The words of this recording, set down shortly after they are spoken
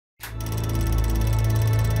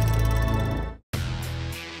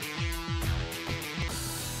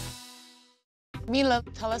Mila,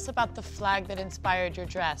 tell us about the flag that inspired your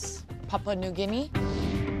dress. Papua New Guinea?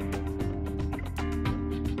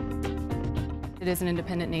 It is an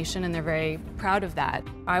independent nation, and they're very proud of that.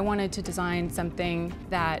 I wanted to design something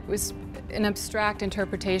that was an abstract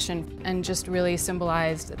interpretation and just really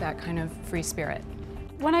symbolized that kind of free spirit.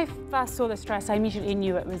 When I first saw this dress, I immediately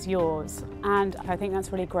knew it was yours, and I think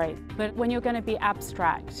that's really great. But when you're going to be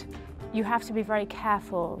abstract, you have to be very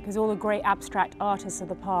careful, because all the great abstract artists of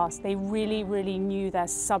the past, they really, really knew their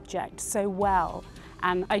subject so well.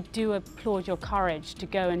 And I do applaud your courage to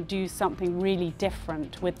go and do something really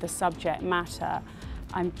different with the subject matter.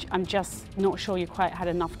 I'm just not sure you quite had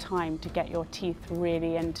enough time to get your teeth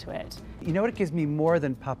really into it. You know what gives me more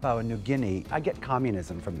than Papua New Guinea? I get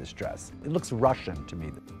communism from this dress. It looks Russian to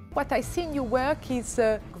me. What I see in your work is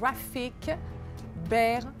a graphic,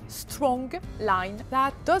 bare, strong line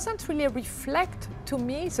that doesn't really reflect, to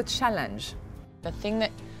me, the challenge. The thing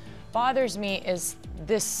that bothers me is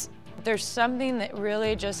this. There's something that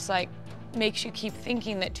really just like makes you keep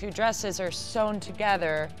thinking that two dresses are sewn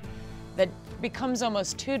together that becomes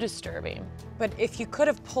almost too disturbing. But if you could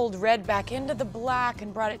have pulled red back into the black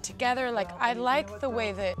and brought it together, like I like the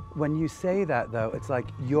way that... When you say that though, it's like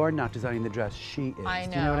you're not designing the dress, she is. I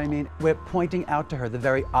know. Do you know what I mean? We're pointing out to her the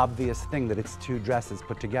very obvious thing that it's two dresses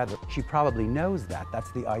put together. She probably knows that.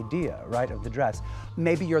 That's the idea, right, of the dress.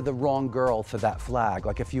 Maybe you're the wrong girl for that flag.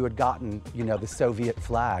 Like if you had gotten, you know, the Soviet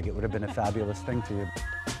flag, it would have been a fabulous thing to you.